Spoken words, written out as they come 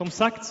Som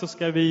sagt så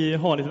ska vi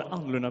ha lite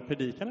annorlunda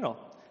predikan idag.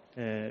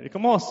 Vi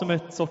kommer ha som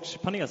ett sorts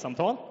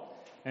panelsamtal.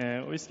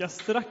 Och vi ska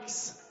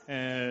strax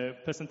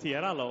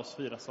presentera alla oss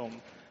 4 som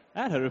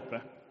är här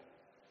uppe.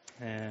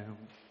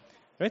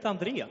 Jag heter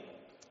André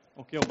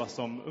och jobbar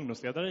som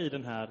ungdomsledare i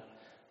den här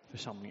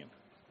församlingen.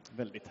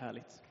 Väldigt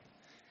härligt.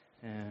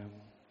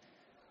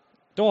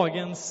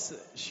 Dagens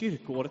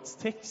kyrkoårets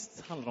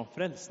text handlar om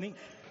frälsning.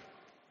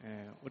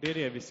 Och det är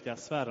det vi ska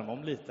svärma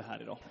om lite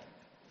här idag.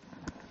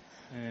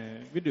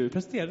 Vill du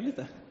presentera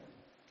lite?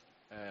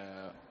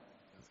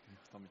 Jag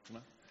ska ta mitt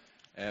med.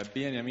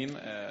 Benjamin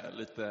är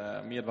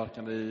lite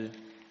medverkande i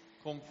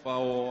konfa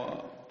och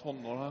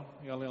tonår här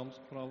i Allians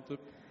för allt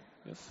upp.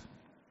 Yes.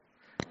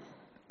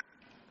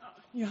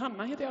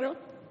 Johanna heter jag då.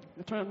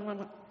 Jag tror att de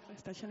allra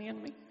flesta känner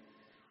igen mig.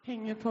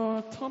 Hänger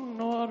på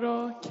tonår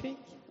och krig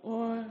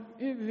och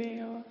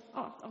UV och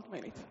allt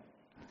möjligt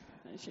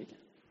i kyrkan.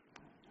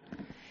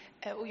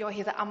 Och jag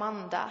heter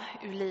Amanda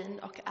Ulin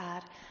och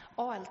är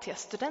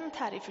ALT-student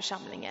här i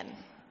församlingen.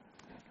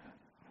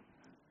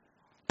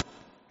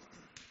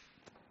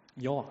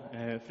 Ja,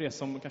 för er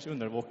som kanske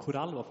undrar vad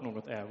korall var för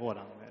något är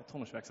vår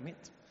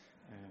tonårsverksamhet.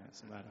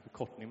 Som är en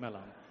förkortning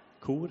mellan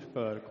kor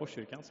för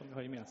Korskyrkan som vi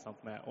har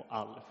gemensamt med och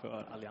all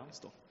för Allians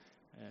då.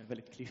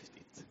 Väldigt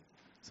klyftigt.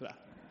 Sådär.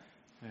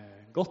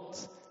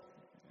 Gott.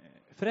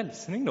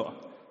 Frälsning då.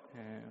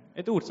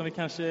 Ett ord som vi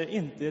kanske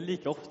inte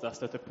lika ofta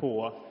stöter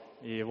på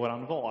i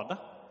våran vardag.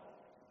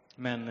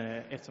 Men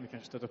ett som vi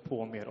kanske stöter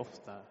på mer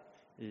ofta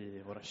i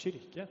våra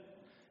kyrkor.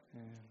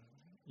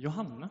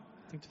 Johanna,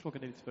 jag tänkte fråga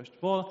dig lite först.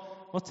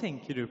 Vad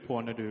tänker du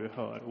på när du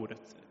hör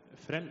ordet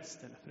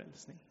frälst eller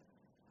frälsning?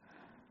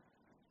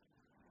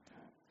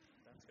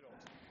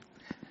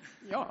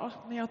 Ja,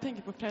 när jag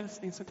tänker på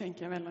frälsning så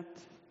tänker jag väl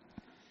att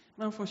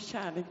man får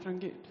kärlek från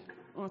Gud.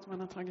 Och att man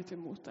har tagit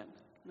emot den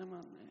när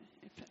man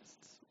är frälst.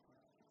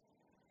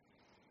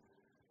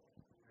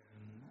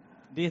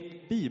 Det är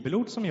ett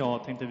bibelord som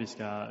jag tänkte vi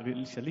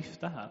ska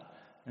lyfta här.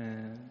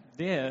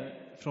 Det är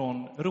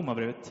från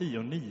Romarbrevet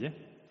 10:9.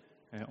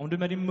 Om du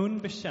med din mun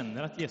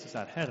bekänner att Jesus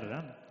är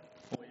Herren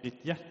och i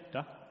ditt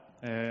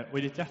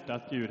hjärta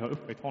att Gud har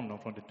uppväckt honom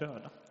från de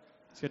döda,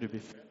 ska du bli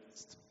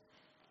frälst.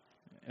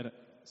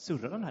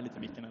 Surrar den här lite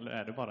micken eller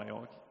är det bara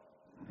jag?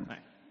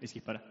 Nej, vi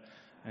skippar det.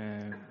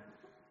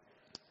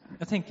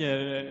 Jag tänker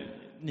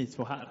ni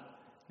 2 här.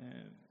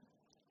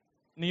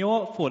 När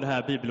jag får det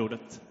här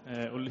bibelordet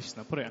och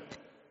lyssnar på det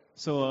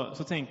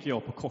så tänker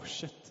jag på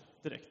korset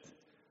direkt.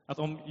 Att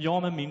om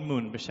jag med min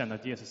mun bekänner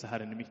att Jesus är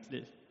Herren i mitt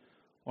liv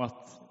och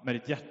att med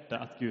ditt hjärta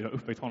att Gud har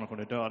uppväckt honom från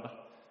de döda,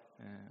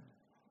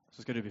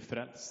 så ska du bli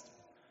frälst.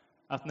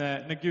 Att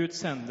när Gud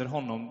sänder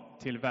honom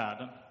till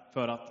världen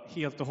för att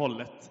helt och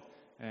hållet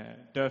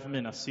dö för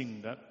mina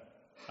synder,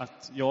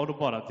 att jag då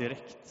bara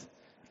direkt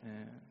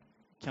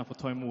kan få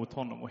ta emot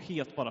honom och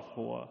helt bara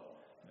få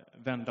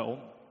vända om.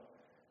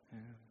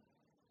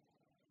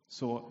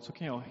 Så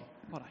kan jag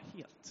bara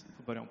helt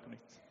få börja om på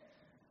nytt.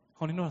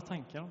 Har ni några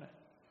tankar om det?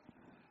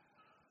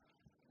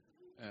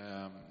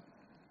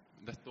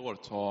 Detta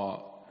året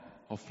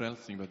har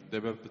frälsning,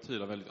 det behöver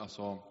betyda väldigt,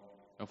 alltså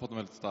jag har fått en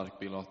väldigt stark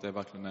bild av att det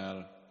verkligen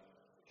är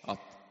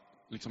att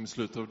liksom i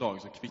slutet av dagen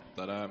så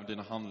kvittar det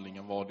dina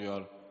handlingar, vad du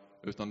gör,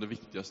 utan det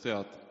viktigaste är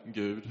att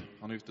Gud,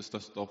 han har gjort det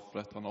största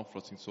offret, han har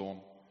offrat sin son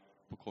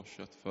på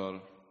korset för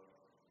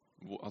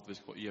att vi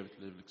ska få evigt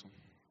liv liksom.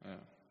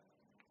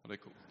 Och det är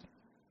coolt.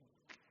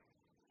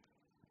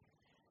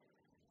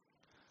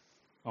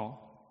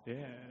 Ja,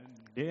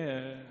 det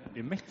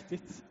är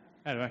mäktigt,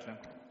 är det verkligen.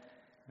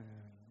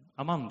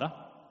 Amanda,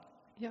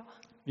 Ja.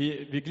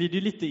 vi glider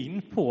ju lite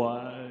in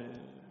på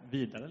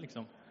vidare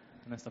liksom,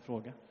 nästa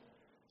fråga.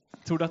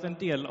 Tror du att en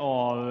del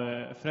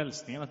av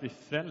frälsningen, att bli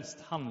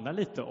frälst, handlar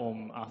lite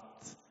om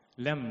att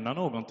lämna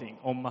någonting,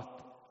 om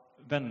att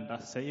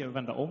vända sig och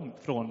vända om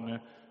från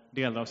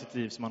delar av sitt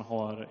liv som man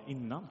har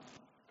innan?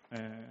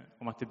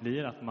 Om att det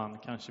blir att man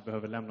kanske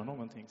behöver lämna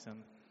någonting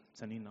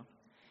sen innan?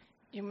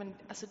 Jo, men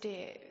alltså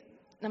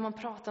när man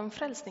pratar om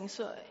frälsning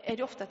så är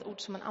det ofta ett ord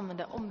som man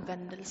använder,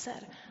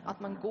 omvändelser. Att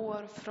man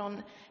går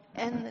från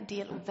en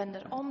del och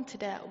vänder om till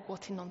det och går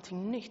till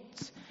någonting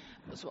nytt.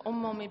 Så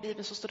om och om i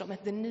Bibeln så står det om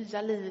att det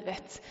nya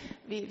livet,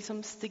 vi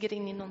liksom stiger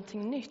in i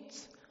någonting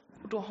nytt.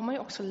 Och då har man ju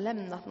också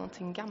lämnat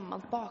någonting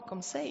gammalt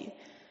bakom sig.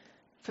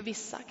 För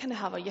vissa kan det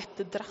här vara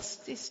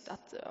jättedrastiskt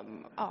att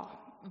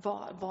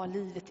vad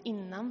livet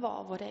innan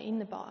var, vad det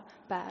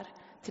innebär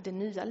till det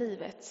nya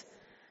livet.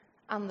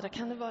 Andra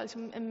kan det vara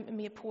liksom en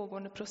mer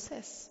pågående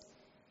process.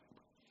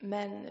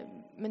 Men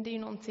det är ju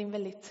någonting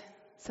väldigt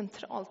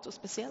centralt och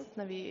speciellt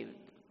när vi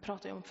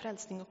pratar om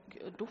frälsning och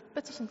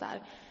dopet och sånt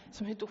där.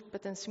 Som hur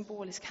dopet är en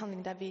symbolisk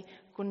handling där vi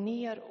går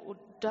ner och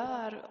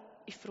dör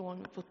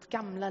ifrån vårt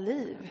gamla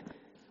liv.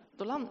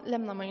 Då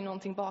lämnar man ju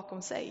någonting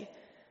bakom sig.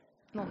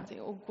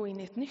 Och går in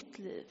i ett nytt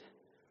liv.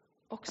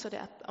 Också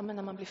det att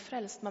när man blir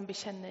frälst, man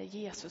bekänner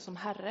Jesus som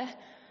Herre.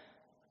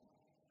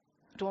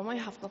 Då har man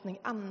ju haft något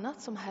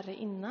annat som Herre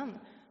innan.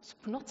 Så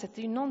på något sätt är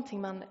det ju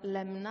någonting man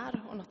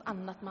lämnar och något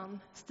annat man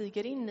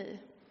stiger in i.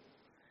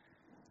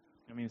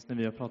 Jag minns när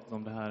vi har pratat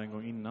om det här en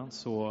gång innan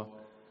så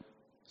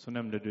så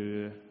nämnde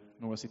du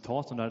några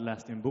citat som du hade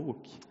läst i en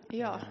bok.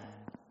 Ja.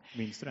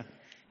 Minns du det?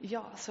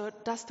 Ja, så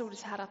där stod det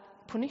så här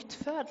att på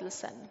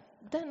nyttfödelsen,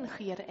 den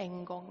sker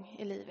en gång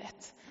i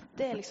livet.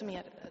 Det är liksom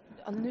mer,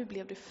 ja, nu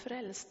blev du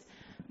frälst.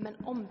 Men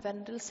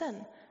omvändelsen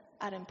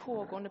är en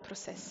pågående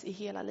process i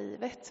hela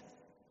livet.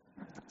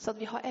 Så att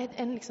vi har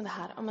en liksom det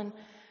här, ja, men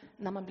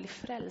när man blir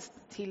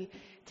frälst till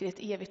ett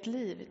evigt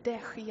liv, det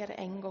sker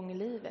en gång i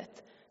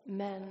livet.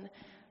 Men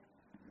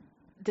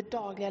det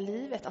dagliga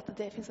livet, att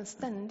det finns en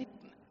ständig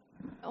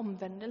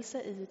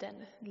omvändelse i det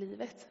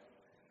livet.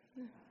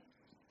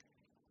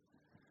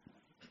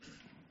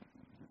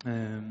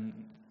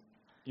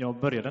 Jag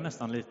började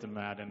nästan lite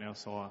med det när jag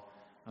sa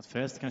att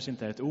frälst kanske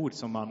inte är ett ord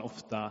som man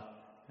ofta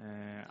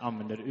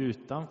använder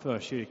utanför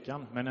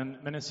kyrkan.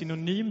 Men en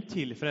synonym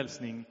till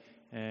frälsning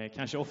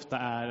kanske ofta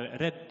är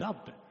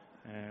räddad.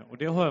 Och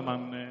det hör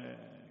man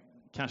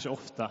kanske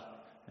ofta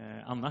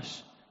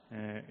annars.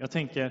 Jag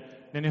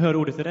tänker, när ni hör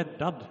ordet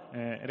räddad,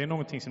 är det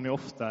någonting som ni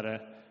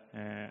oftare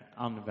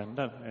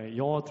använder?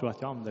 Jag tror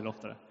att jag använder det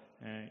oftare.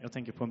 Jag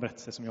tänker på en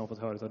berättelse som jag har fått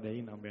höra av dig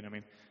innan,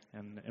 Benjamin.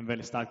 En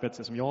väldigt stark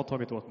berättelse som jag har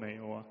tagit åt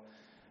mig och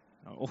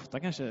ofta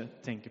kanske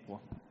tänker på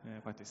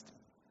faktiskt.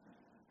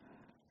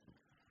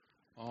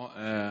 Ja,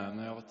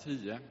 när jag var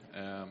 10,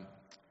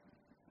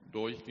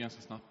 då gick det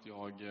ganska snabbt.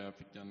 Jag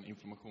fick en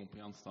inflammation på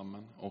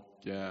hjärnstammen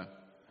och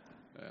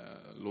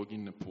låg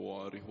inne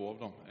på Ryhov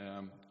då.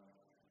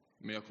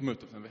 Men jag kom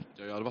ut efter en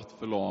vecka. Jag hade varit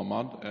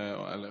förlamad,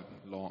 eller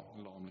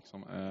lam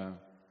liksom,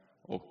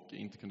 och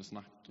inte kunde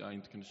snacka,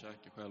 inte kunde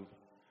käka själv.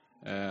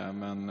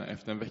 Men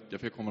efter en vecka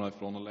fick jag komma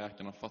därifrån och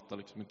läkarna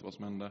fattade liksom inte vad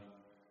som hände.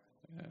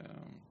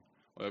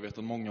 Och jag vet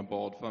att många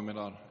bad för mig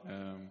där.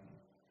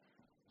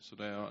 Så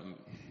det,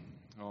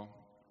 ja.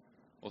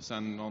 Och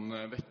sen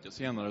någon vecka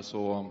senare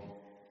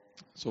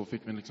så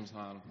fick vi liksom så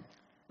här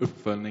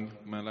uppföljning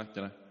med en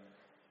läkare.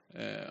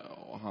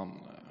 Och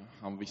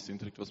han visste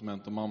inte riktigt vad som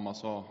hänt. Och mamma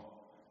sa,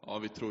 ja,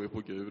 vi tror ju på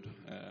Gud.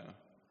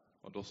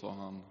 Och då sa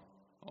han,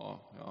 ja,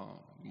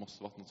 det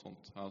måste varit något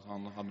sånt. Alltså,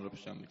 han hade det på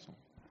känn liksom.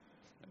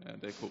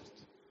 Det är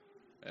coolt.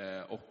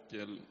 Och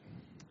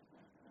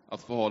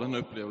att få ha den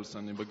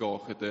upplevelsen i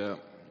bagaget, det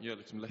gör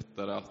liksom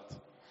lättare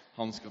att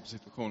handskas på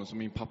situationen. Som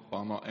min pappa,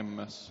 han har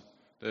MS.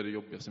 Det är det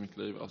jobbigaste i mitt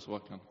liv, alltså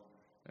verkligen.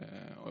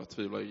 Och jag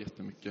tvivlar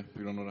jättemycket på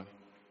grund av det.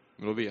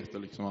 Men då vet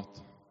jag liksom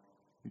att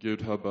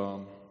Gud hör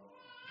bön,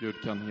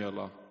 Gud kan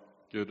hela,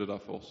 Gud är där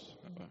för oss.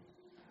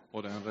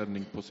 Och det är en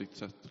räddning på sitt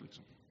sätt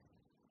liksom.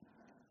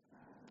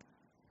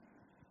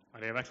 Ja,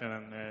 det är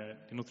verkligen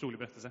en otrolig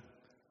berättelse.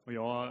 Och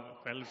jag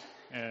själv,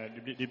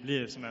 det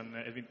blir som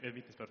ett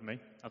vittnesbörd för mig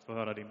att få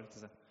höra din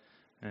berättelse.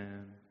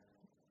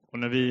 Och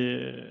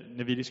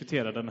när vi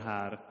diskuterade den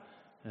här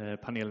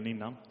panelen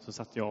innan, så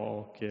satt jag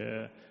och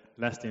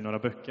läste i några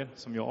böcker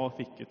som jag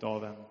fick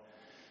av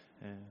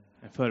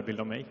en förebild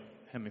av mig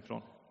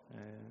hemifrån.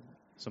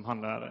 Som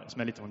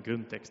är lite om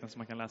grundtexten som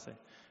man kan läsa i.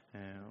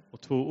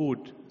 Och 2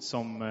 ord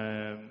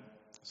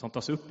som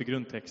tas upp i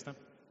grundtexten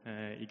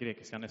i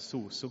grekiskan är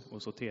soso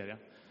och soteria.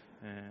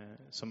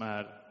 Som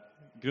är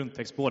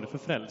grundtext både för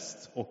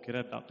frälst och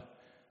räddad.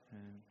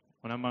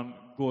 Och när man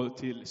går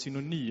till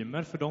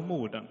synonymer för de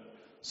orden,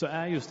 så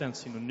är just en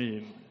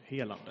synonym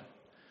helande.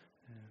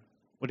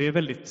 Och det är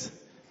väldigt,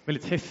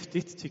 väldigt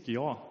häftigt tycker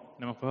jag,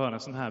 när man får höra en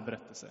sån här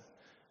berättelse.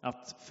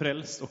 Att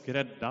frälst och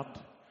räddad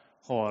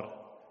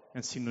har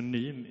en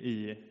synonym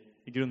i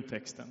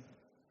grundtexten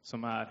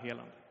som är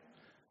helande.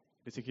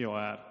 Det tycker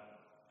jag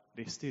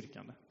det är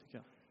styrkande, tycker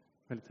jag.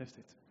 Väldigt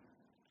häftigt.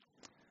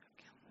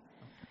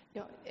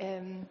 Ja,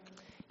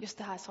 just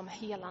det här som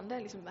helande,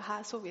 liksom,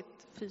 här såg vi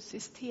ett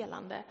fysiskt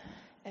helande.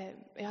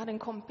 Jag hade en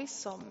kompis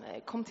som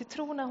kom till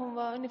tro när hon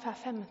var ungefär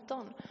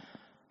 15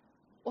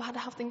 och hade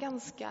haft en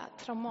ganska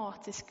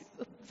traumatisk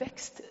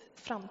uppväxt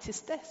fram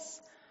tills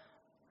dess.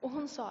 Och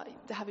hon sa,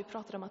 det här vi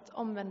pratade om, att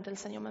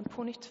omvändelsen, ja men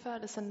på nytt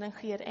födelsen, den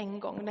sker en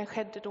gång. Den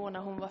skedde då när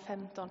hon var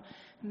 15.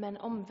 Men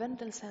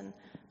omvändelsen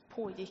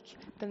pågick,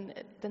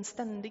 den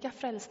ständiga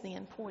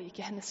frälsningen pågick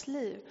i hennes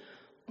liv.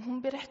 Och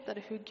hon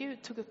berättade hur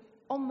Gud tog upp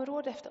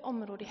område efter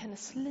område i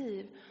hennes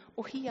liv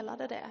och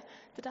helade det.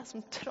 Det där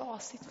som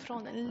trasigt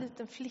från en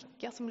liten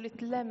flicka som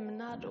blivit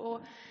lämnad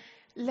och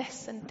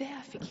ledsen,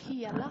 det fick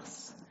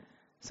helas.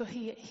 Så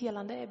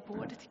helande är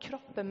både till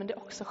kroppen, men det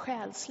är också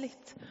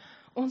själsligt.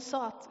 Och hon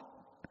sa att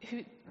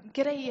hur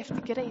grej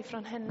efter grej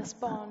från hennes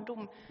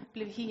barndom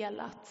blev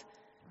helat.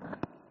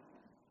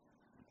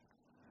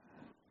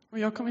 Och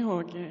jag kommer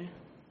ihåg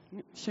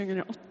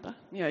 2008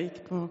 när jag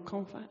gick på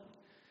konfa.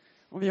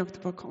 Och vi åkte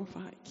på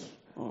konfa-hike.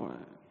 Och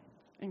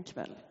en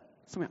kväll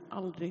som jag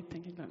aldrig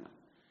tänker glömma.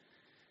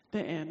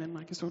 Det är när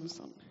Marcus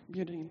Olsson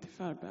bjuder in till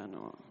förbön.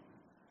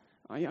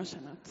 Och jag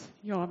känner att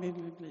jag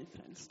vill bli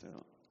frälst.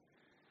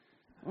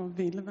 Och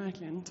vill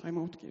verkligen ta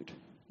emot Gud.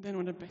 Det är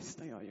nog det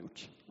bästa jag har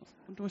gjort.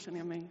 Och då känner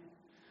jag mig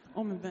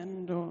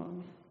omvänd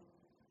och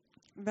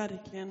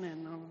verkligen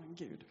en av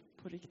Gud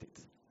på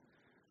riktigt.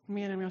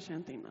 Mer än jag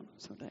känt innan.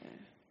 Så det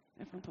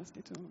är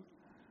fantastiskt att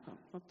ha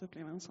fått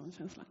uppleva en sån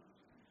känsla.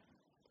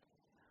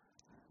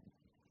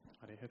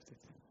 Ja, det är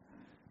häftigt.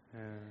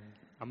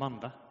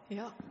 Amanda,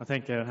 Ja. jag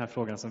tänker den här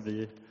frågan som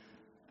vi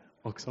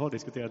också har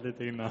diskuterat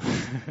lite innan.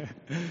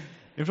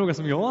 En fråga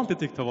som jag alltid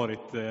tyckt har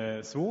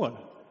varit svår.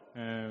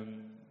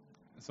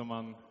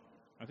 Som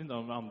jag vet inte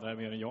om andra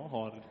mer än jag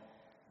har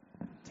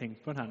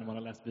tänkt på den här när man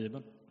har läst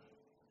Bibeln.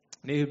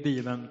 Det är hur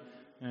Bibeln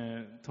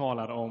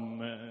talar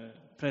om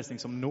frälsning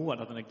som nåd,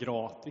 att den är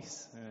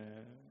gratis.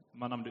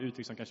 Man använder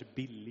uttryck som kanske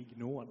billig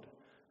nåd.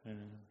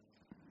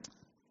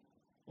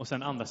 Och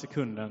sen andra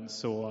sekunden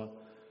så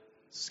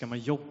ska man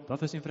jobba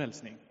för sin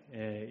frälsning.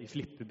 I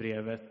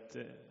Filipperbrevet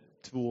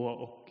 2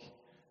 och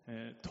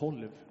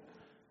 12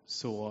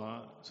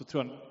 så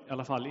tror jag, i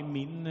alla fall i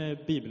min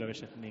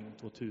bibelöversättning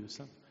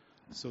 2000,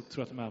 så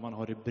tror jag att man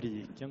har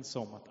rubriken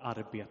som att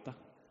arbeta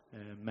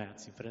med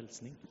sin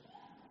frälsning.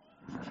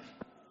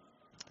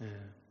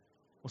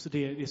 Och så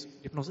det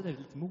på något sätt är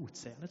lite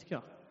motsägande, tycker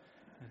jag.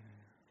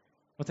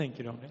 Vad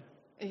tänker du om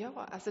det?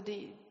 Ja, alltså det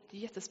är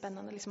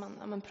jättespännande. Liksom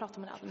man pratar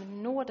om det här,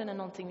 men nåden är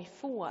någonting vi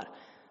får.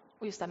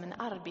 Och just det här, men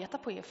arbeta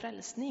på er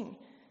frälsning.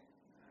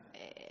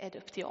 Är det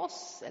upp till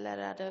oss eller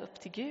är det upp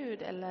till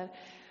Gud?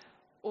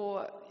 Och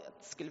jag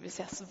skulle vilja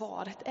säga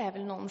svaret är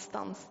väl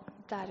någonstans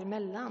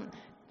däremellan.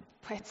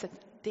 På ett sätt,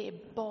 det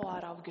är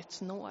bara av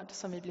Guds nåd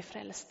som vi blir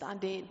frälsta.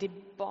 Det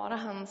är bara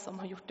han som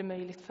har gjort det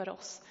möjligt för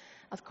oss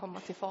att komma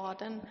till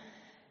Fadern.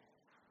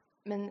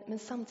 Men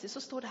samtidigt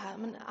så står det här,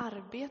 men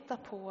arbeta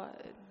på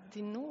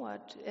din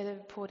nåd, eller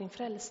på din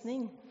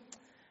frälsning.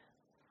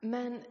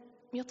 Men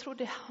jag tror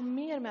det har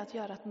mer med att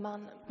göra att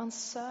man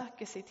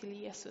söker sig till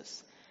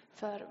Jesus.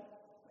 För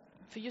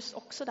just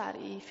också där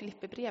i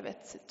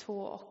Filipperbrevet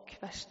 2 och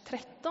vers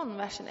 13,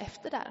 versen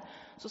efter där,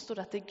 så står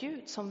det att det är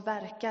Gud som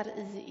verkar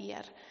i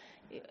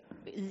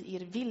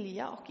er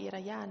vilja och era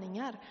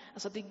gärningar.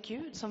 Alltså det är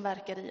Gud som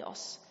verkar i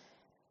oss.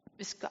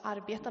 Vi ska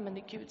arbeta, men det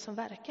är Gud som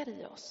verkar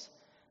i oss.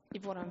 I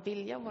våran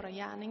vilja och våra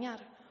gärningar.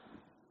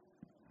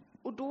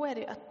 Och då är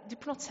det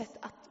på något sätt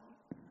att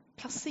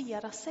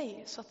placera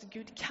sig så att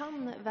Gud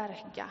kan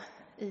verka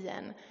i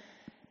en.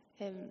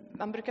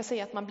 Man brukar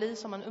säga att man blir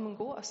som man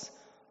umgås.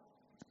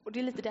 Och det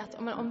är lite det att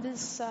om vi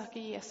söker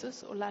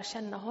Jesus och lär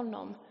känna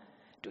honom,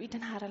 då i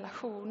den här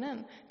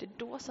relationen, det är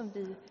då som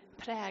vi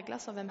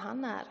präglas av vem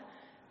han är.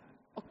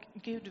 Och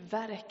Gud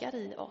verkar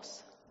i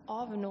oss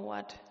av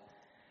nåd.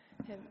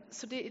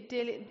 Så det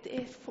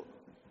är,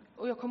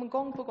 och jag kommer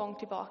gång på gång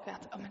tillbaka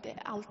att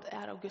allt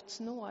är av Guds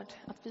nåd.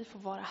 Att vi får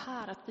vara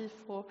här, att vi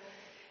får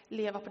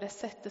leva på det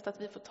sättet,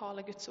 att vi får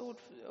tala Guds ord.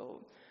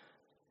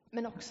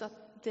 Men också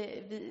att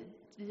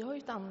vi har ju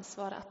ett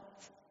ansvar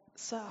att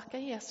söka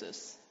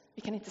Jesus.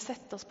 Vi kan inte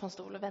sätta oss på en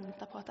stol och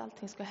vänta på att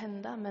allting ska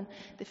hända, men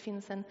det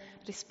finns en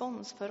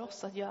respons för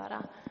oss att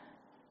göra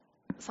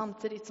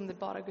samtidigt som det är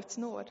bara Guds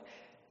nåd.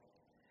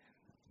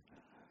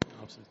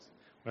 Absolut.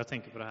 Och jag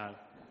tänker på det här,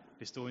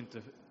 det står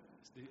inte,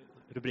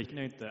 rubriken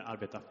är inte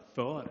arbeta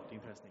för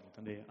din frälsning,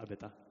 utan det är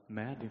arbeta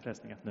med din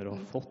frälsning. Att när du har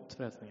fått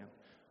frälsningen,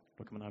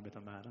 då kan man arbeta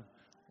med den.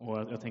 Och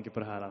jag tänker på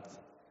det här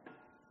att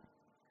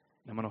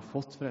när man har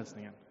fått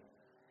frälsningen,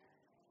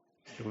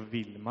 då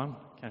vill man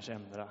kanske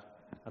ändra.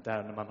 Att det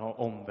här när man har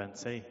omvänt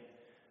sig,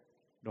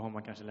 då har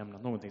man kanske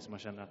lämnat någonting som man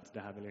känner att det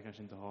här vill jag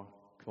kanske inte ha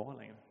kvar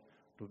längre.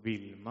 Då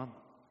vill man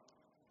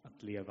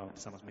att leva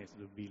tillsammans med Jesus,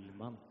 då vill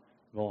man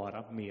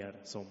vara mer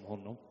som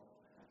honom.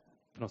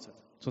 På något sätt.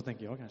 Så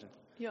tänker jag kanske.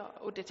 Ja,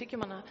 och det tycker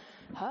man har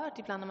hört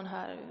ibland när man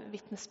hör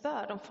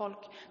vittnesbörd om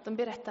folk. De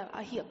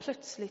berättar helt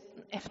plötsligt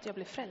efter jag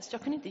blev frälst,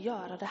 jag kunde inte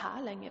göra det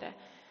här längre.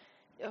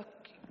 Jag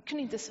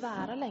kunde inte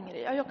svära längre.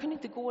 Jag kunde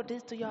inte gå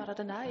dit och göra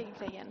den där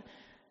grejen.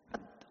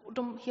 Och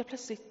de helt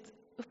plötsligt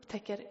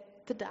upptäcker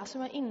det där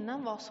som jag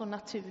innan var så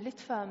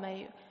naturligt för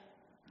mig.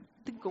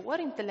 Det går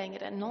inte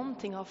längre.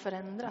 Någonting har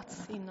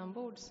förändrats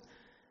inombords.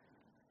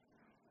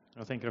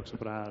 Jag tänker också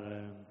på det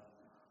här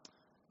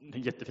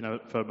jättefina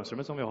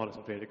förbönsrummet som vi har,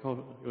 som Fredrik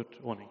har gjort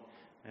ordning.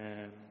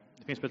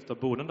 Det finns på ett av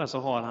borden där, så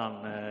har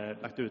han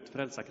lagt ut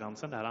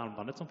frälsarkransen, det här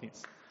armbandet som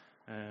finns.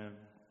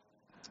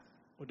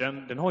 Och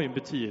den har ju en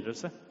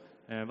betydelse.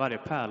 Varje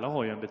pärla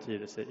har ju en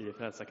betydelse i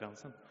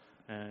frälsarkransen.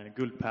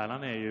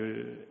 Guldpärlan är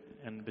ju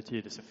en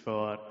betydelse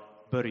för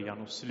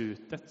början och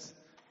slutet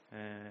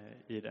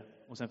i det.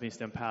 Och sen finns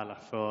det en pärla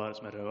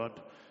som är röd,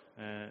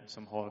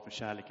 som har för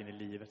kärleken i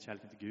livet,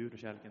 kärleken till Gud och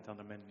kärleken till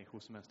andra människor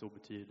som är en stor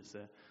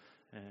betydelse.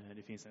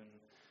 Det finns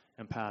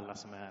en pärla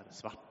som är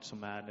svart,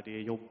 som är när det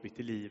är jobbigt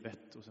i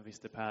livet. Och så finns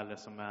det pärlor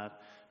som är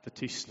för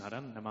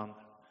tystnaden, när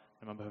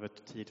man behöver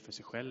tid för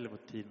sig själv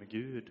och tid med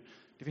Gud.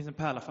 Det finns en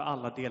pärla för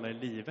alla delar i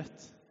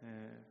livet.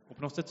 Och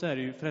på något sätt så är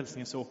det ju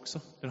frälsningen så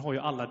också. Den har ju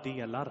alla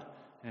delar.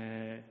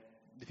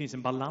 Det finns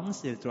en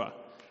balans i det, tror jag.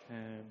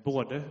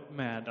 Både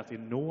med att det är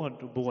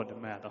nåd och både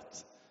med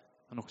att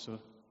man också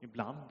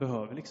ibland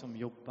behöver liksom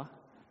jobba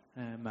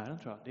med den,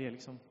 tror jag. Det är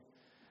liksom,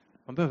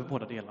 man behöver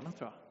båda delarna,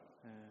 tror jag.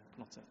 På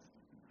något sätt.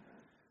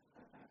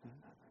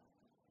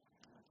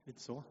 Lite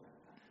så.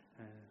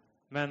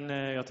 Men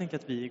jag tänker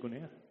att vi går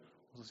ner.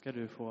 Och så ska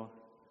du få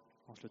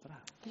avsluta det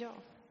här. Ja.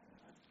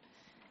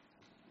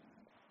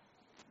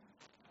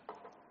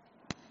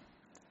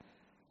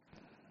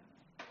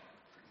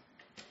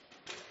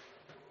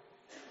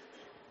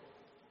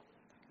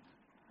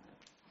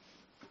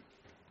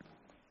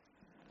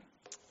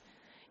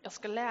 Jag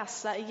ska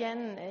läsa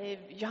igen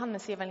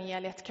Johannes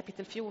evangeliet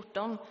kapitel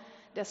 14,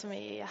 det som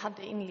vi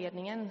hade i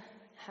inledningen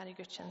här i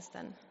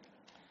gudstjänsten.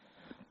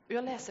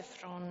 Jag läser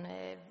från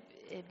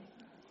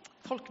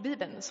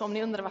folkbibeln, så om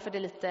ni undrar varför det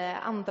är lite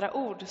andra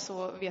ord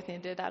så vet ni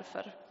det är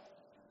därför.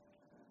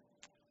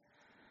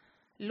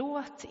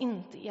 Låt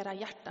inte era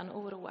hjärtan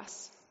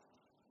oroas.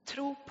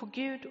 Tro på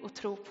Gud och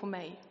tro på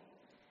mig.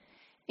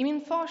 I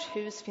min fars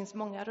hus finns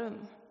många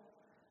rum.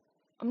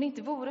 Om det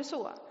inte vore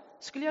så,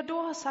 skulle jag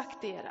då ha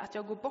sagt er att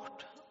jag går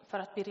bort för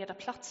att bereda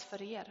plats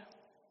för er.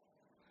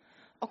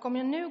 Och om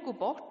jag nu går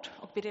bort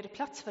och bereder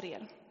plats för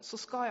er, så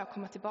ska jag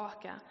komma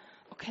tillbaka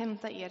och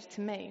hämta er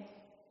till mig,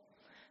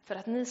 för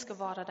att ni ska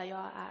vara där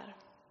jag är.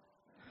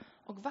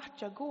 Och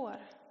vart jag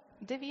går,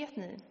 det vet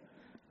ni.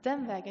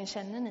 Den vägen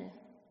känner ni.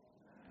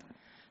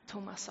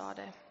 Thomas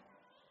sade: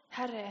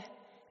 Herre,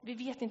 vi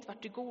vet inte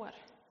vart du går.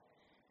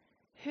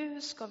 Hur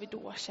ska vi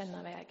då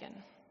känna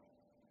vägen?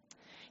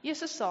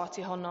 Jesus sa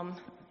till honom: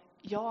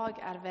 Jag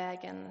är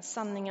vägen,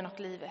 sanningen och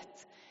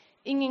livet.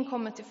 Ingen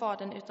kommer till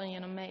Fadern utan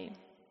genom mig.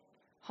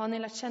 Har ni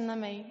lärt känna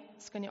mig,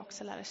 ska ni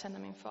också lära känna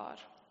min far.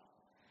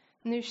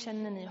 Nu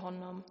känner ni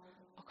honom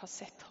och har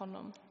sett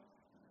honom.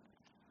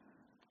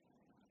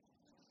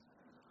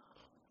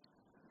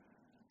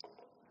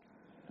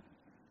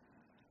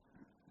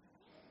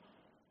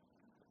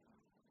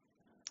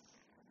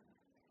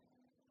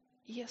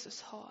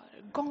 Jesus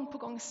har gång på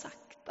gång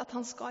sagt att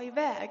han ska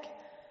iväg.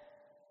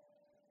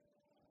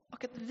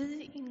 Och att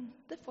vi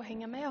inte får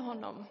hänga med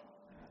honom.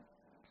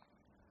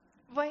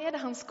 Vad är det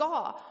han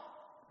ska?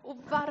 Och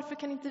varför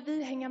kan inte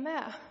vi hänga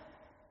med?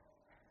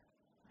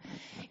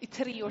 I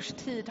 3 års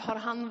tid har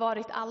han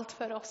varit allt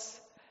för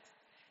oss.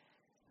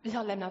 Vi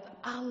har lämnat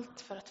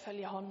allt för att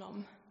följa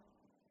honom.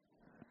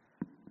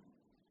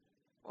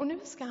 Och nu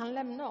ska han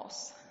lämna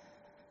oss.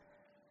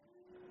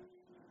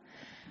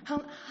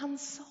 Han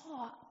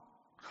sa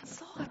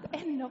att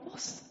en av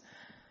oss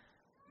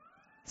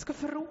ska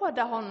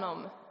förråda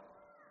honom.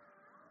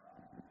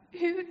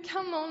 Hur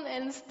kan någon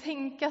ens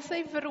tänka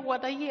sig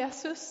förråda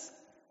Jesus?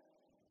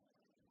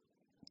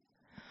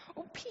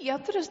 Och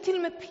Petrus, till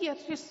och med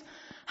Petrus,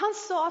 han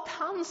sa att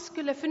han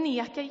skulle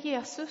förneka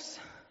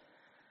Jesus.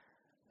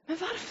 Men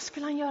varför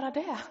skulle han göra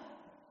det?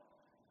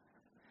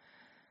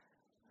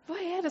 Vad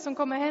är det som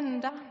kommer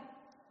hända?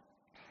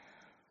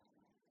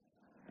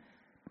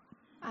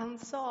 Han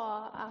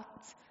sa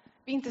att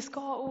vi inte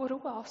ska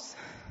oroa oss.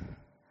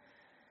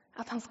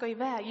 Att han ska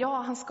iväg. Ja,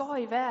 han ska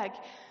iväg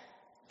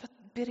för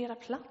att bereda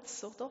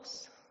plats åt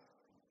oss.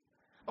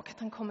 Och att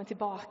han kommer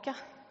tillbaka.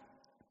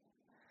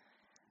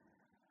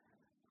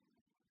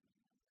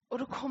 Och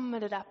då kommer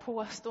det där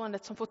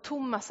påståendet som får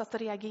Thomas att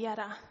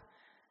reagera.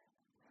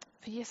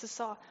 För Jesus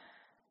sa: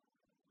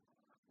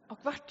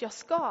 och vart jag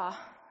ska,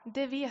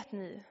 det vet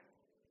ni.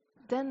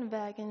 Den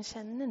vägen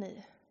känner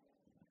ni.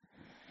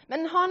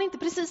 Men har han inte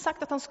precis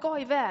sagt att han ska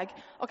iväg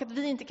och att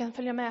vi inte kan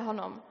följa med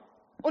honom?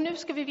 Och nu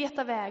ska vi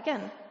veta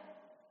vägen.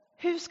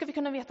 Hur ska vi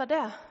kunna veta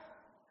det?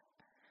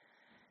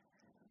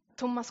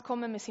 Thomas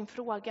kommer med sin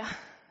fråga.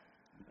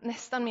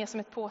 Nästan mer som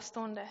ett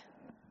påstående.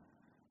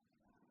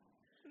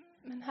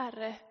 Men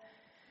Herre,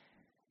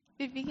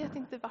 vi vet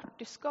inte vart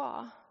du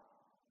ska.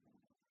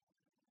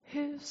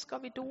 Hur ska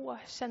vi då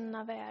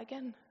känna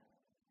vägen?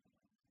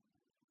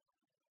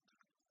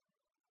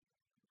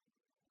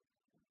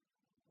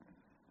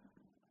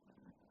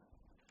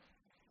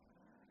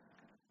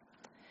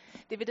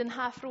 Det är vid den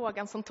här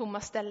frågan som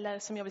Thomas ställer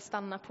som jag vill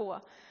stanna på.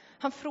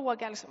 Han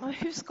frågar liksom,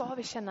 hur ska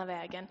vi känna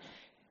vägen?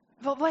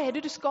 Vad är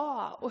det du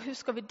ska och hur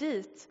ska vi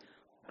dit?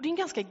 Och det är en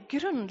ganska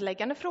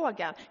grundläggande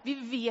fråga. Vi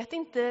vet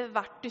inte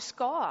vart du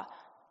ska.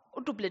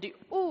 Och då blir det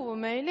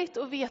omöjligt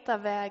att veta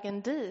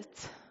vägen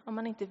dit. Om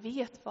man inte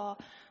vet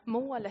vad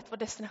målet, vad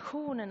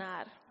destinationen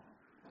är.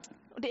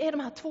 Och det är de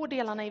här 2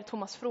 delarna i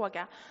Thomas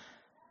fråga.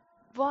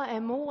 Vad är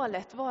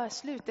målet? Vad är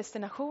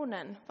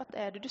slutdestinationen? Vart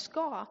är det du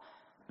ska?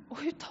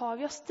 Och hur tar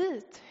vi oss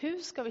dit? Hur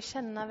ska vi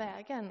känna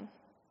vägen?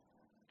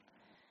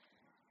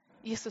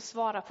 Jesus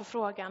svarar på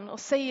frågan och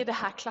säger det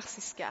här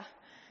klassiska.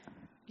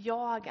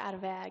 Jag är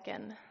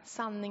vägen,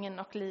 sanningen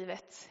och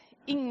livet.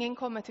 Ingen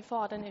kommer till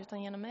Fadern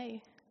utan genom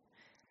mig.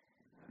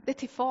 Det är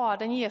till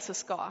Fadern Jesus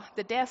ska.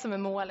 Det är det som är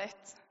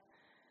målet.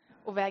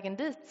 Och vägen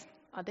dit,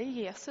 ja, det är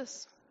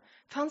Jesus.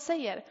 För han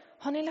säger,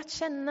 har ni lärt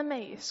känna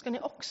mig ska ni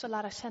också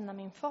lära känna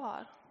min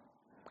far.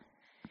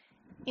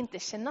 Inte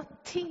känna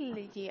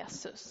till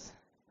Jesus,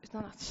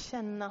 utan att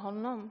känna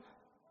honom.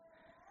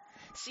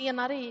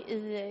 Senare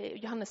i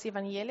Johannes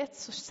evangeliet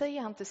så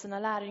säger han till sina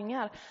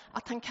lärjungar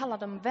att han kallar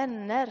dem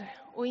vänner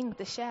och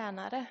inte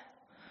tjänare.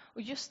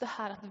 Och just det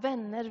här att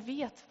vänner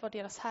vet vad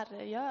deras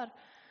Herre gör.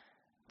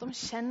 De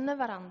känner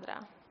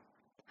varandra.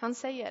 Han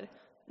säger,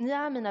 ni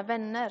är mina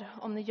vänner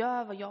om ni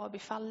gör vad jag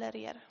befaller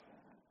er.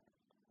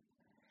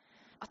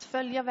 Att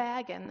följa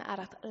vägen är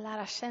att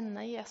lära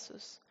känna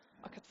Jesus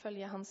och att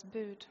följa hans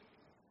bud.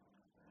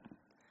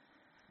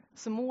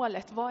 Så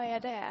målet, vad är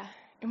det?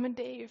 Jo, men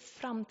det är ju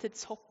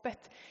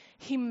framtidshoppet,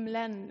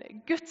 himlen,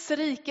 Guds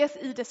rikes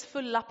i dess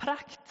fulla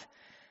prakt.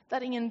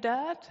 Där ingen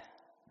död,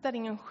 där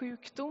ingen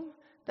sjukdom,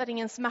 där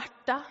ingen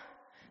smärta,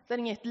 där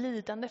inget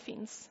lidande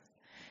finns.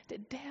 Det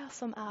är det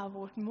som är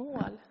vårt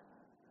mål.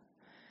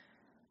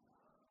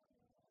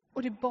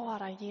 Och det är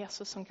bara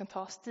Jesus som kan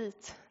ta oss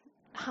dit.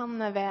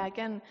 Han är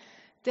vägen.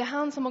 Det är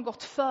han som har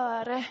gått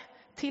före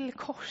till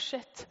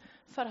korset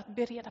för att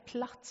bereda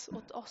plats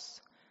åt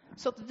oss.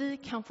 Så att vi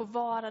kan få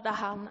vara där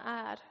han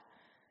är.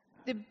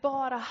 Det är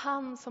bara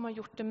han som har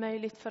gjort det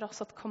möjligt för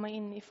oss att komma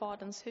in i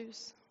Faderns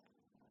hus.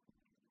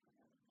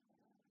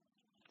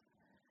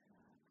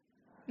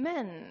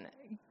 Men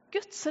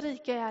Guds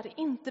rike är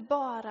inte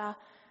bara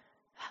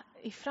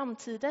i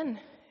framtiden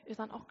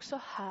utan också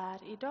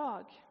här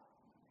idag.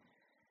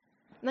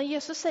 När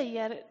Jesus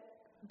säger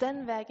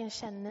den vägen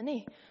känner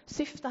ni,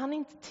 syftar han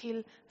inte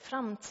till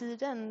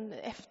framtiden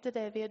efter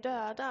det vi är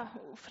döda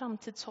och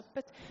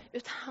framtidshoppet,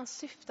 utan han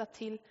syftar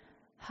till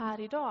här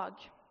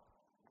idag.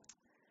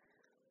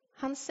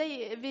 Han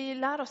säger, vi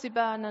lär oss i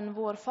bönen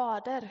vår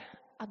Fader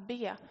att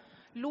be: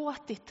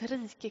 låt ditt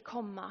rike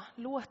komma,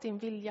 låt din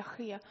vilja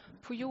ske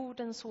på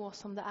jorden så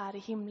som det är i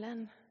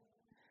himlen.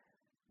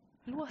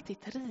 Låt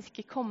ditt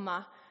rike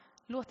komma,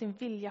 låt din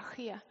vilja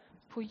ske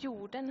på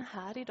jorden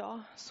här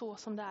idag så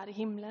som det är i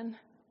himlen.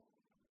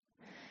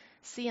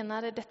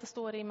 Senare, detta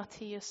står i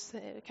Matteus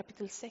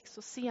kapitel 6,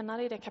 och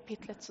senare i det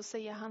kapitlet så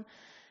säger han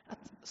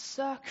att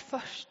sök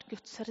först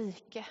Guds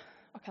rike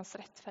och hans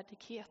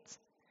rättfärdighet.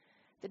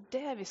 Det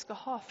är det vi ska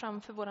ha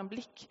framför våran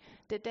blick.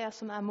 Det är det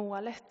som är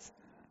målet.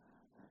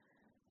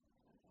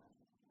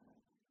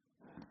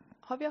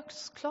 Har vi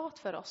också klart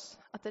för oss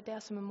att det är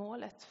det som är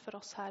målet för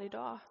oss här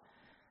idag?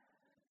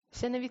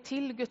 Känner vi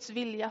till Guds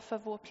vilja för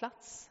vår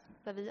plats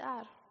där vi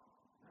är?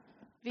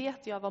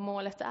 Vet jag vad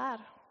målet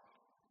är?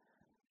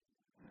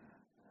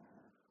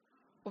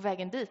 Och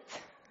vägen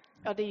dit,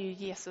 ja, det är ju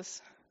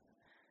Jesus.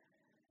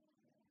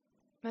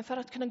 Men för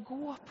att kunna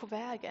gå på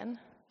vägen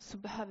så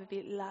behöver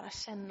vi lära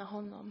känna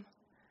honom.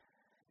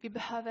 Vi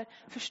behöver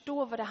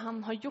förstå vad det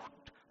han har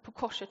gjort på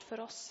korset för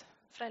oss,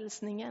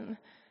 frälsningen.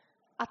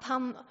 Att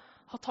han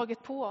har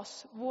tagit på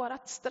oss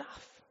vårat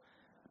straff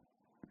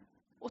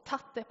och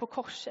tagit det på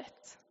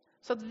korset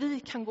så att vi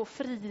kan gå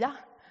fria.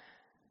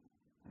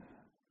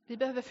 Vi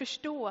behöver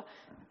förstå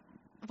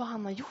vad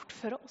han har gjort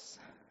för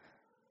oss.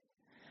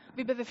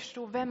 Vi behöver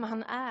förstå vem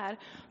han är.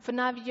 För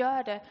när vi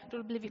gör det,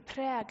 då blir vi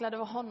präglade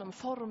av honom,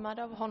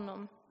 formade av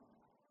honom.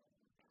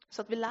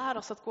 Så att vi lär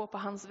oss att gå på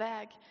hans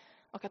väg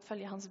och att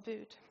följa hans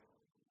bud.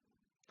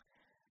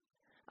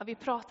 Ja, vi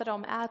pratade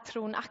om, är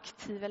tron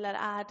aktiv eller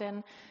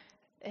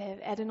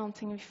är det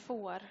någonting vi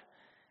får?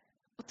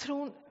 Och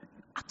tron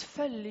att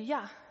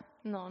följa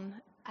någon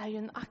är ju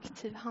en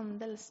aktiv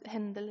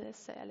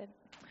händelse. Eller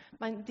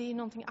det är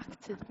någonting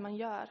aktivt man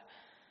gör.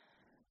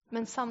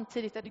 Men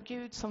samtidigt är det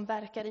Gud som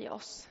verkar i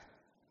oss.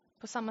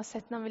 På samma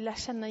sätt när vi lär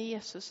känna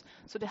Jesus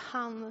så det är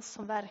han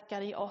som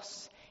verkar i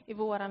oss, i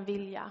våran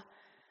vilja.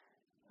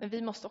 Men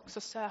vi måste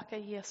också söka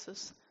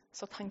Jesus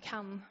så att han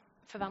kan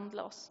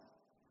förvandla oss.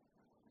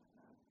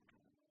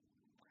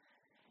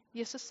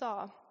 Jesus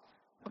sa,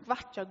 och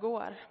vart jag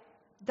går,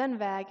 den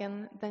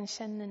vägen, den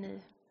känner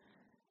ni.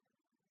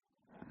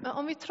 Men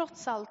om vi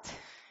trots allt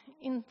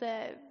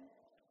inte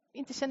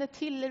känner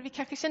till, eller vi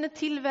kanske känner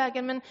till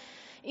vägen men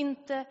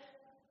inte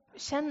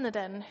känner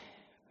den.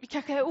 Vi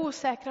kanske är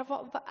osäkra,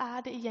 vad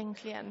är det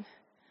egentligen?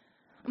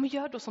 Men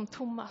gör då som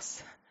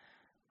Thomas.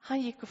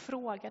 Han gick och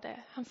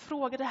frågade. Han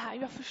frågade här,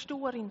 jag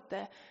förstår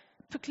inte.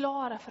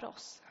 Förklara för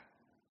oss.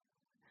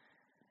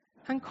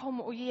 Han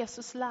kom och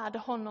Jesus lärde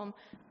honom,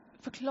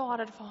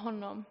 förklarade för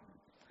honom.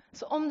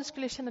 Så om du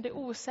skulle känna dig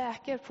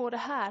osäker på det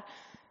här,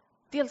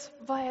 dels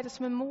vad är det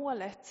som är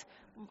målet?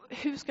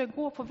 Hur ska jag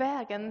gå på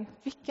vägen?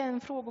 Vilka är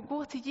frågor?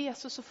 Gå till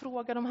Jesus och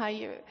fråga de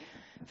här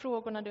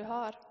frågorna du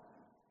har.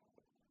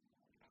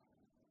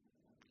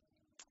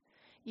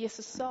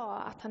 Jesus sa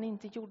att han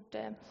inte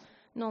gjorde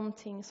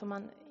någonting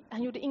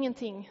han gjorde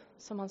ingenting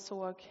som han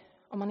såg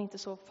om han inte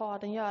såg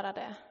Fadern göra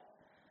det.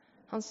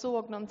 Han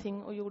såg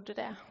någonting och gjorde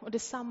det. Och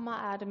detsamma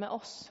är det med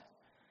oss.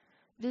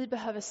 Vi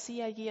behöver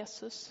se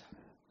Jesus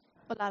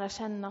och lära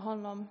känna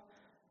honom.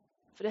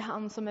 För det är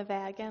han som är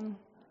vägen.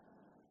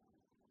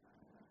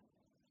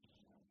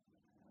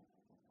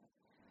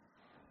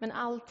 Men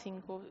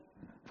allting går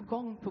på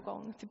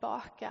gång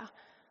tillbaka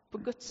på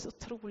Guds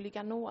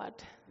otroliga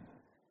nåd.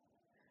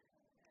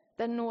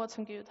 Den nåd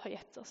som Gud har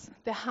gett oss.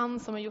 Det är han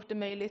som har gjort det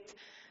möjligt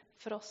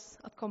för oss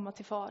att komma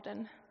till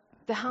Fadern.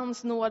 Det är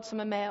hans nåd som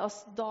är med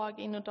oss dag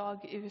in och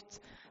dag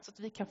ut. Så att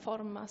vi kan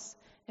formas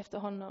efter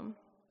honom.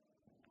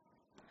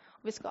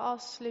 Och vi ska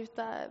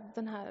avsluta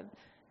den här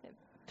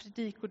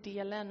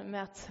predikodelen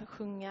med att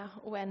sjunga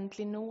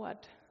oändlig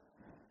nåd.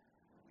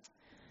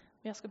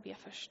 Men jag ska be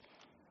först.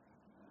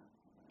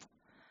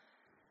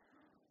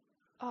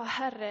 Ja,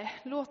 Herre,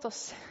 låt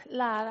oss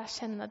lära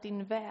känna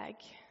din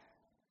väg.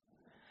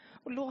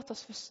 Och låt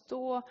oss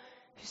förstå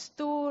hur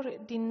stor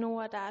din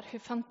nåd är, hur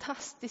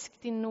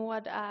fantastisk din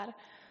nåd är.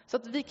 Så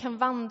att vi kan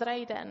vandra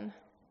i den.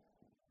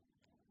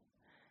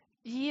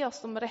 Ge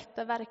oss de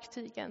rätta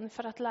verktygen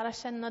för att lära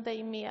känna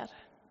dig mer.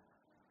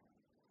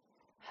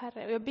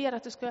 Herre, och jag ber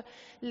att du ska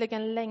lägga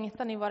en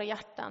längtan i våra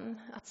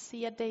hjärtan att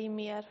se dig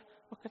mer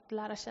och att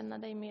lära känna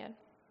dig mer.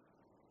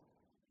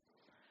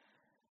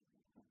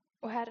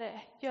 Och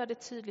Herre, gör det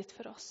tydligt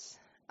för oss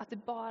att det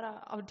bara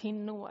av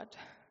din nåd,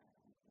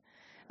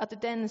 att det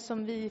är den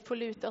som vi får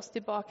luta oss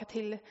tillbaka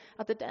till,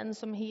 att det är den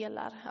som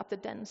helar, att det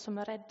är den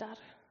som räddar.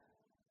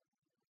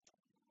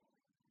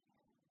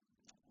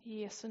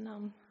 I Jesu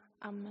namn.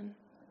 Amen.